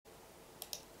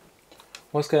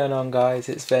What's going on, guys?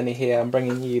 It's Venny here. I'm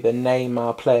bringing you the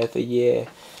Neymar Player of the Year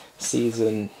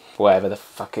season, whatever the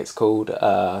fuck it's called,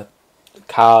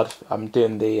 card. I'm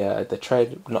doing the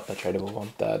trade, not the tradable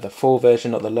one, the full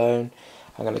version, not the loan.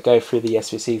 I'm going to go through the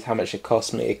SBCs, how much it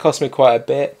cost me. It cost me quite a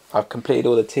bit. I've completed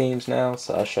all the teams now,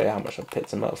 so I'll show you how much I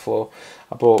picked them up for.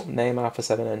 I bought Neymar for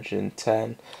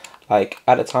 710. Like,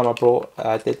 at the time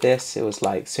I did this, it was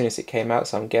like as soon as it came out,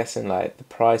 so I'm guessing like the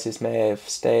prices may have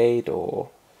stayed, or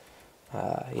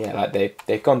yeah, like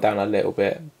they've gone down a little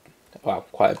bit, well,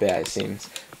 quite a bit it seems.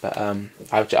 But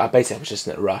I basically was just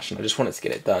in a rush and I just wanted to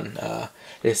get it done.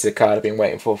 This is a card I've been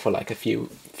waiting for like a few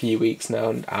weeks now,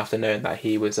 and after knowing that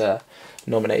he was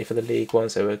nominated for the League One,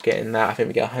 so we're getting that. I think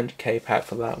we get a 100k pack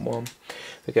for that one.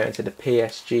 We're going to the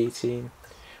PSG team,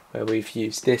 where we've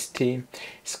used this team.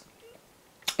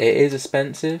 It is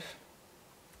expensive,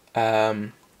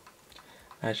 as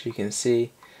you can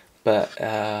see, but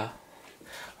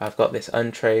I've got this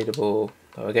untradeable.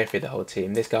 I'll go through the whole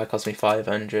team. This guy cost me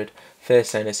 500.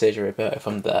 First owner Sergio Roberto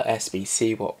from the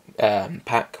SBC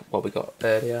pack, what we got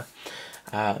earlier.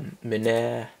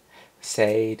 Muner,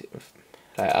 Sade.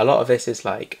 Like, a lot of this is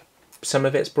like, some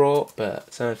of it's brought,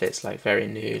 but some of it's like very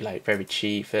new, like very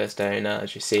cheap. First owner,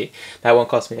 as you see. That one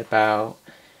cost me about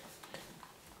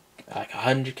like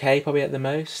 100k probably at the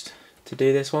most to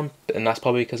do this one, and that's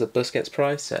probably because of Busquets'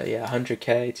 price. So yeah,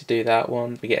 100k to do that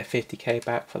one. We get a 50k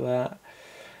back for that.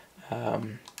 So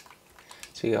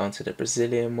we go on to the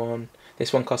Brazilian one.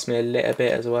 This one cost me a little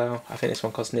bit as well. I think this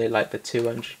one cost near like the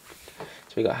 200. So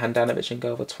we got Handanovic in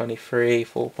goal for 23,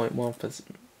 4.1 for, I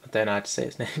don't know how to say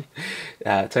his name.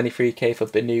 23k for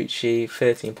Bonucci,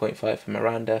 13.5 for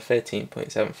Miranda,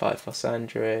 13.75 for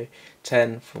Sandro,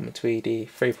 10 for Matuidi,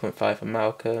 3.5 for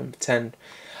Malcolm, 10.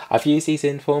 I've used these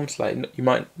informs, like you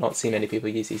might not see many people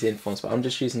use these informs, but I'm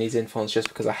just using these informs just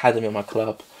because I had them in my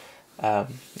club. I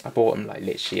bought them like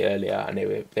literally earlier, and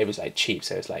they was like cheap,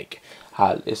 so it's like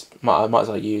I might as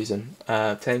well use them.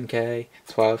 10k,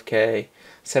 12k,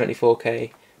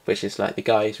 74k, which is like the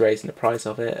guy who's raising the price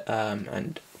of it,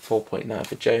 and 4.9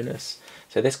 for Jonas.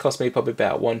 So this cost me probably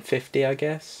about 150, I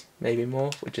guess, maybe more.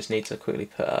 We just need to quickly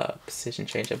put a position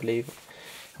change, I believe,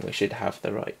 and we should have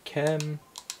the right chem.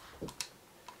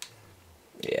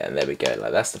 Yeah, and there we go.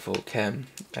 Like, that's the full chem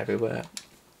everywhere.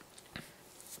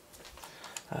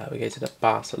 We go to the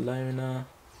Barcelona.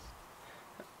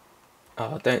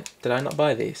 Oh, did I not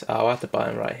buy these? Oh, I have to buy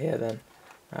them right here then.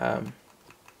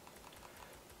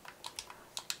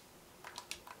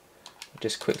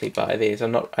 Just quickly buy these. I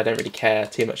don't really care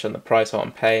too much on the price what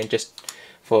I'm paying. Just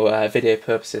for video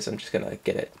purposes, I'm just gonna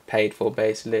get it paid for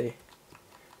basically.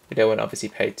 We don't want to obviously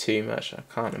pay too much. I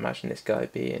can't imagine this guy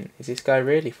being. Is this guy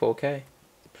really 4k?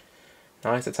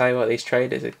 Nice. I tell you what, these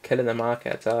traders are killing the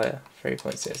market. I tell you,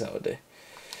 3.6 that would do.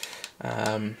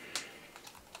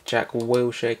 Jack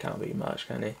Wilshere can't be much,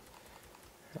 can he?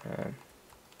 I've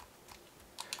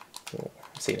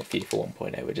seen a few for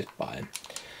 1.8. We're just buying.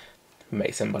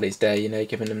 Make somebody's day, you know,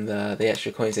 giving them the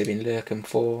extra coins they've been looking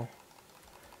for.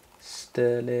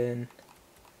 Sterling,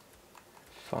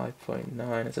 5.9.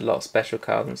 There's a lot of special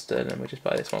cards on Sterling. We'll just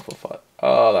buy this one for 5.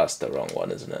 Oh, that's the wrong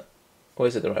one, isn't it? Or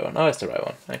is it the right one? Oh, it's the right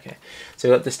one. Okay. So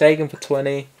we've got the Stegen for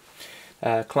 20.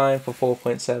 Klein for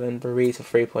 4.7, Barry for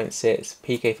 3.6,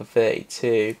 PK for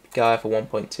 32, Guy for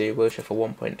 1.2, Wilshere for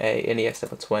 1.8, Iniesta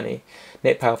for 20,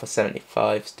 Nick Powell for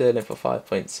 75, Sterling for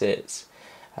 5.6,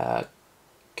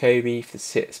 Kobe for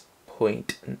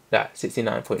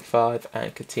 69.5,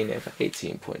 and Coutinho for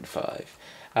 18.5.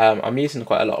 I'm using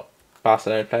quite a lot of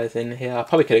Barcelona players in here. I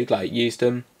probably could have like used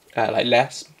them like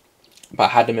less, but I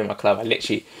had them in my club. I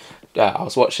literally, I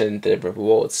was watching the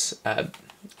rewards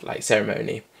like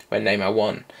ceremony when Neymar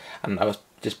won, and I was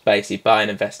just basically buying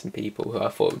and investing people who I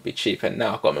thought would be cheap, and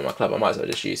now I've got them in my club, I might as well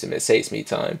just use them. It saves me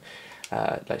time,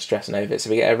 like stressing over it. So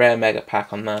we get a rare mega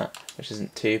pack on that, which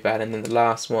isn't too bad. And then the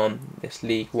last one, this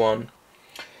League One.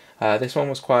 This one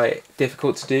was quite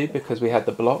difficult to do because we had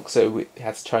the block, so we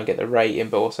had to try and get the rating,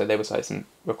 but also there was like some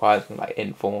requirements like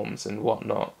informs and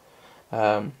whatnot.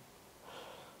 I'm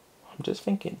just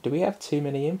thinking, do we have too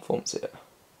many informs here?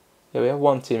 Yeah, we have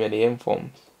one too many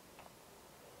informs.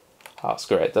 Oh,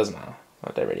 screw it, doesn't matter. I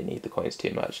don't really need the coins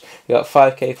too much. We got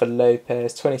 5k for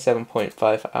Lopez, 27.5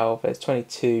 for Alves,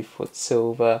 22 for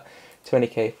Silva,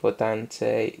 20k for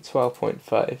Dante,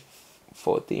 12.5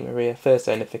 for Di Maria, first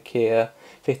owner for Kia,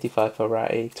 55 for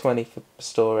Ratti, 20 for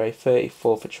Pastore,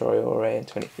 34 for Traore, and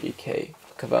 23k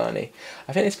for Cavani.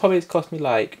 I think this probably cost me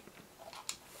like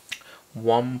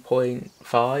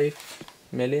 1.5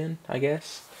 million, I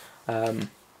guess.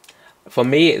 For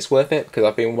me, it's worth it because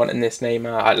I've been wanting this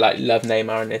Neymar. I love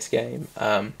Neymar in this game.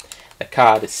 The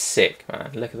card is sick, man.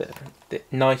 Look at it.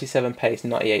 97 pace,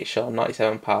 98 shot,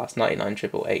 97 pass, 99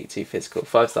 dribble, 82 physical.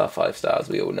 5-star, 5 stars,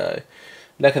 we all know.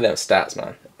 Look at them stats,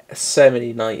 man. So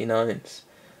many 99s.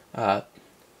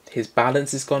 His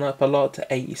balance has gone up a lot to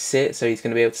 86, so he's going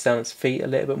to be able to stand on his feet a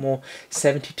little bit more.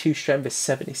 72 strength is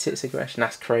 76 aggression.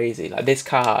 That's crazy. Like, this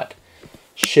card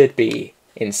should be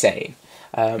insane.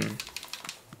 I'll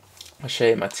show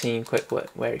you my team quick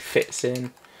where he fits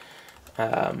in.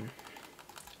 As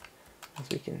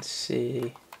we can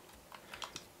see.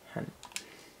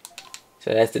 So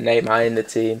there's the Neymar in the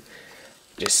team.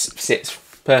 Just sits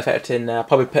perfect in there.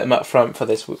 Probably put him up front for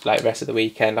this rest of the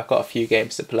weekend. I've got a few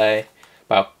games to play.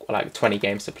 Well, like 20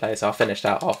 games to play, so I'll finish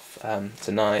that off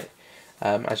tonight.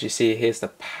 As you see, here's the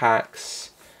packs.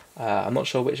 I'm not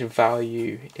sure which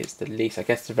value is the least. I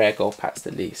guess the rare gold pack's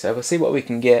the least. So we'll see what we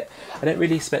can get. I don't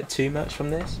really expect too much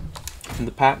from the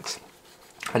packs.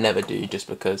 I never do, just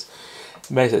because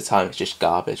most of the time it's just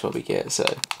garbage what we get.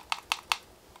 So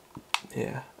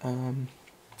yeah,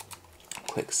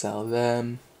 quick sell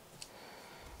them.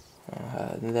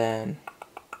 And then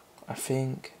I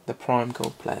think the Prime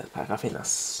Gold Player Pack, I think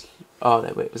that's... Oh,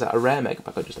 no, wait, was that a rare Mega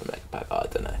Pack or just a Mega Pack? Oh, I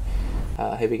don't know.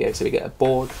 Here we go. So we get a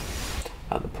board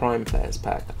out the Prime Players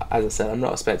Pack. As I said, I'm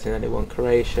not expecting anyone.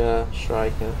 Croatia,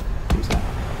 striker. Who's that?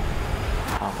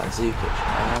 Oh, Mandzukic.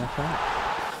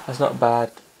 That's not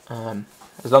bad.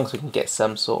 As long as we can get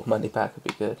some sort of money back, it'd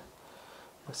be good.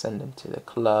 We'll send him to the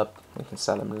club. We can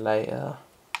sell him later.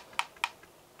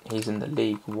 He's in the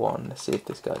League One. Let's see if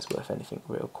this guy's worth anything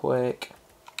real quick.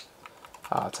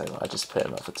 I'll tell you what, I just put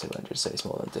him up for 200, so he's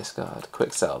more than discard.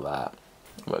 Quick sell that.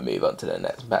 We'll move on to the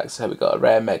next pack. So we've got a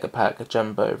rare Mega Pack, a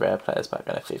Jumbo rare Players Pack,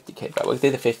 and a 50k pack. We'll do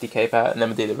the 50k pack, and then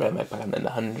we'll do the rare Mega Pack, and then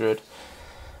the 100.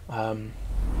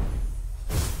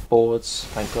 Boards,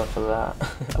 thank God for that.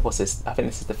 What's this? I think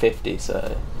this is the 50,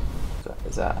 so...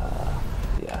 Is that...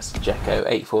 yeah, it's Dzeko,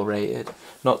 84 rated.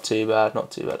 Not too bad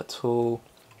at all.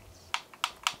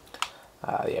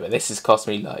 Yeah, but this has cost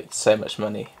me like so much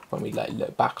money when we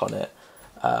look back on it,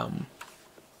 and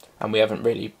we haven't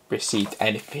really received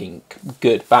anything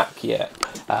good back yet.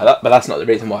 But that's not the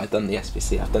reason why I've done the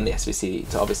SBC. I've done the SBC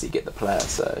to obviously get the player.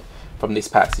 So from these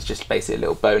packs, it's just basically a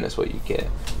little bonus what you get.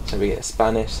 So we get a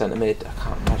Spanish centre mid. I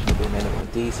can't imagine there being anyone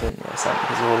decent. Yeah,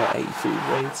 Santos all at 83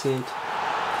 rated.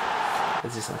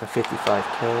 This is like a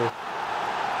 55k.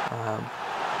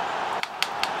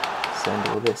 Send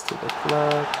all this to the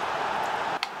club.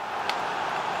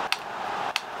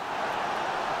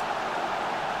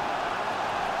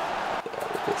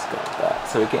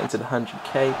 So we're getting to the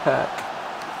 100k pack.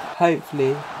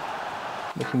 Hopefully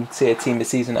we can see a team this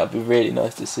season. That'd be really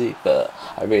nice to see, but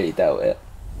I really doubt it.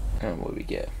 And what we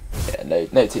get? Yeah,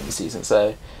 no team this season. So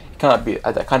it can't be.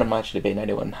 I can't imagine there being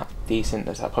anyone decent.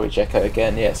 There's probably Dzeko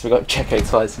again. Yeah, so we got Dzeko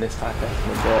twice in this pack.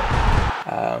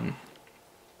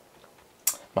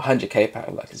 My 100k pack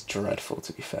is dreadful,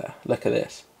 to be fair. Look at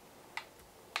this.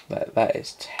 That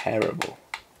is terrible.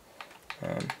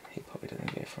 He probably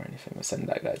doesn't go for anything. We'll send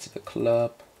that guy to the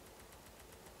club.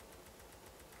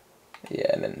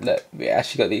 Yeah, and then look, we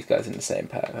actually got these guys in the same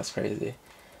pack. That's crazy.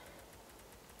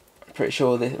 I'm pretty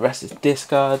sure the rest is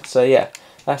discard. So yeah,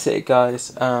 that's it,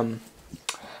 guys.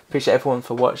 Appreciate everyone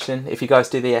for watching. If you guys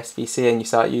do the SBC and you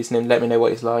start using him, let me know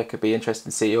what he's like. I'd be interested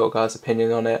to see your guys'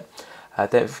 opinion on it.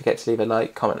 Don't forget to leave a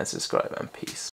like, comment and subscribe, and peace.